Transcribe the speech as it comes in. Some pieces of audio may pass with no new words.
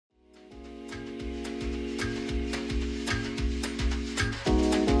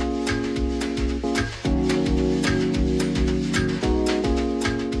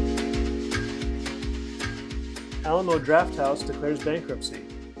Alamo Drafthouse declares bankruptcy.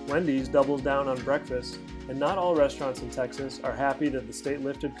 Wendy's doubles down on breakfast, and not all restaurants in Texas are happy that the state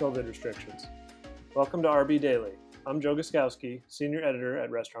lifted COVID restrictions. Welcome to RB Daily. I'm Joe Guskowski, Senior Editor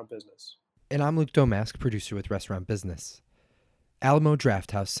at Restaurant Business. And I'm Luke Domask, producer with Restaurant Business. Alamo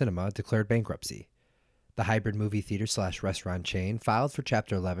Drafthouse Cinema declared bankruptcy. The hybrid movie theater/restaurant chain filed for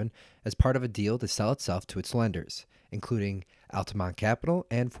Chapter 11 as part of a deal to sell itself to its lenders, including Altamont Capital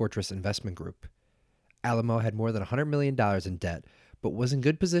and Fortress Investment Group. Alamo had more than $100 million in debt, but was in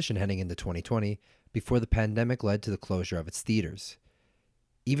good position heading into 2020 before the pandemic led to the closure of its theaters.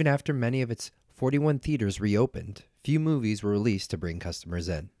 Even after many of its 41 theaters reopened, few movies were released to bring customers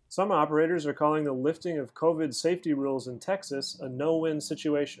in. Some operators are calling the lifting of COVID safety rules in Texas a no-win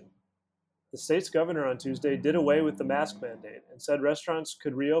situation. The state's governor on Tuesday did away with the mask mandate and said restaurants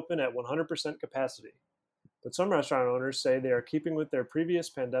could reopen at 100% capacity. But some restaurant owners say they are keeping with their previous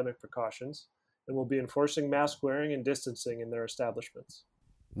pandemic precautions and will be enforcing mask wearing and distancing in their establishments.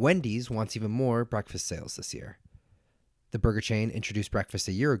 Wendy's wants even more breakfast sales this year. The burger chain introduced breakfast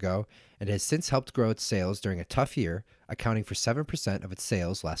a year ago and has since helped grow its sales during a tough year, accounting for 7% of its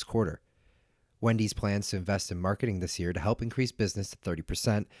sales last quarter. Wendy's plans to invest in marketing this year to help increase business to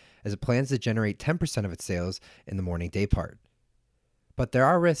 30%, as it plans to generate 10% of its sales in the morning day part. But there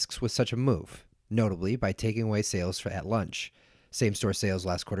are risks with such a move, notably by taking away sales at lunch. Same-store sales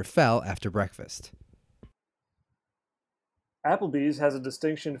last quarter fell after breakfast. Applebee's has a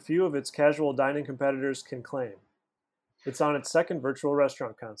distinction few of its casual dining competitors can claim. It's on its second virtual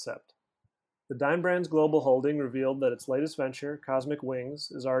restaurant concept. The Dine Brands Global Holding revealed that its latest venture, Cosmic Wings,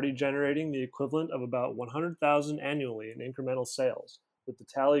 is already generating the equivalent of about $100,000 annually in incremental sales, with the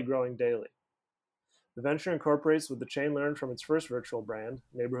tally growing daily. The venture incorporates what the chain learned from its first virtual brand,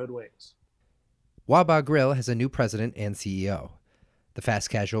 Neighborhood Wings. Wawa Grill has a new president and CEO. The fast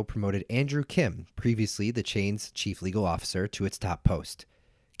casual promoted Andrew Kim, previously the chain's chief legal officer, to its top post.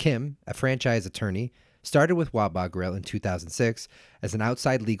 Kim, a franchise attorney, started with Wawa Grill in 2006 as an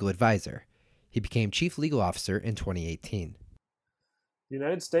outside legal advisor. He became chief legal officer in 2018. The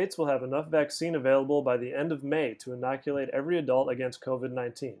United States will have enough vaccine available by the end of May to inoculate every adult against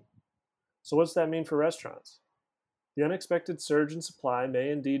COVID-19. So what's that mean for restaurants? The unexpected surge in supply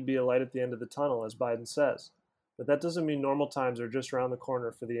may indeed be a light at the end of the tunnel, as Biden says, but that doesn't mean normal times are just around the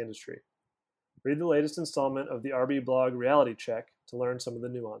corner for the industry. Read the latest installment of the RB blog Reality Check to learn some of the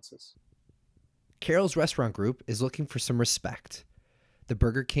nuances. Carroll's Restaurant Group is looking for some respect. The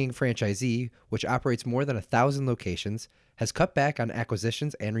Burger King franchisee, which operates more than 1,000 locations, has cut back on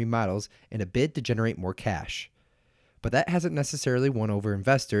acquisitions and remodels in a bid to generate more cash. But that hasn't necessarily won over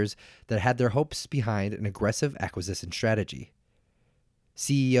investors that had their hopes behind an aggressive acquisition strategy.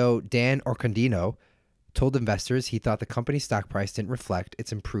 CEO Dan Orcondino told investors he thought the company's stock price didn't reflect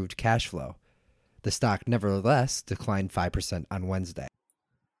its improved cash flow. The stock nevertheless declined 5% on Wednesday.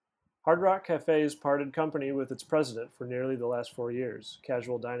 Hard Rock Cafe's parted company with its president for nearly the last 4 years,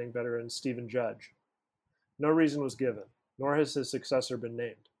 casual dining veteran Stephen Judge. No reason was given, nor has his successor been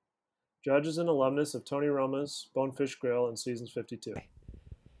named. Judge is an alumnus of Tony Roma's Bonefish Grill and Seasons 52.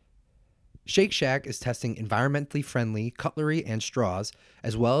 Shake Shack is testing environmentally friendly cutlery and straws,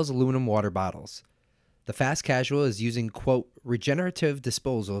 as well as aluminum water bottles. The fast casual is using, quote, regenerative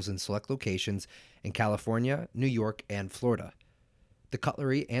disposals in select locations in California, New York, and Florida. The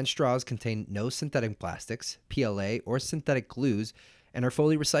cutlery and straws contain no synthetic plastics, PLA, or synthetic glues, and are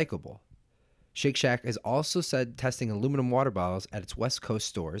fully recyclable. Shake Shack is also said testing aluminum water bottles at its West Coast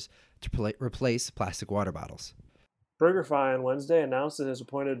stores to replace plastic water bottles. BurgerFi on Wednesday announced it has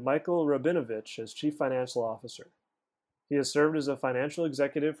appointed Michael Rabinovich as Chief Financial Officer. He has served as a financial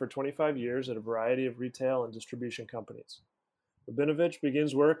executive for 25 years at a variety of retail and distribution companies. Rabinovich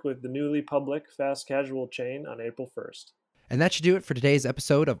begins work with the newly public fast casual chain on April 1st. And that should do it for today's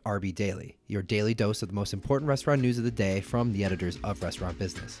episode of RB Daily, your daily dose of the most important restaurant news of the day from the editors of Restaurant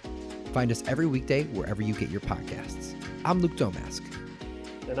Business. Find us every weekday wherever you get your podcasts. I'm Luke Domask.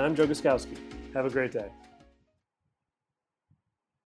 And I'm Joe Guskowski. Have a great day.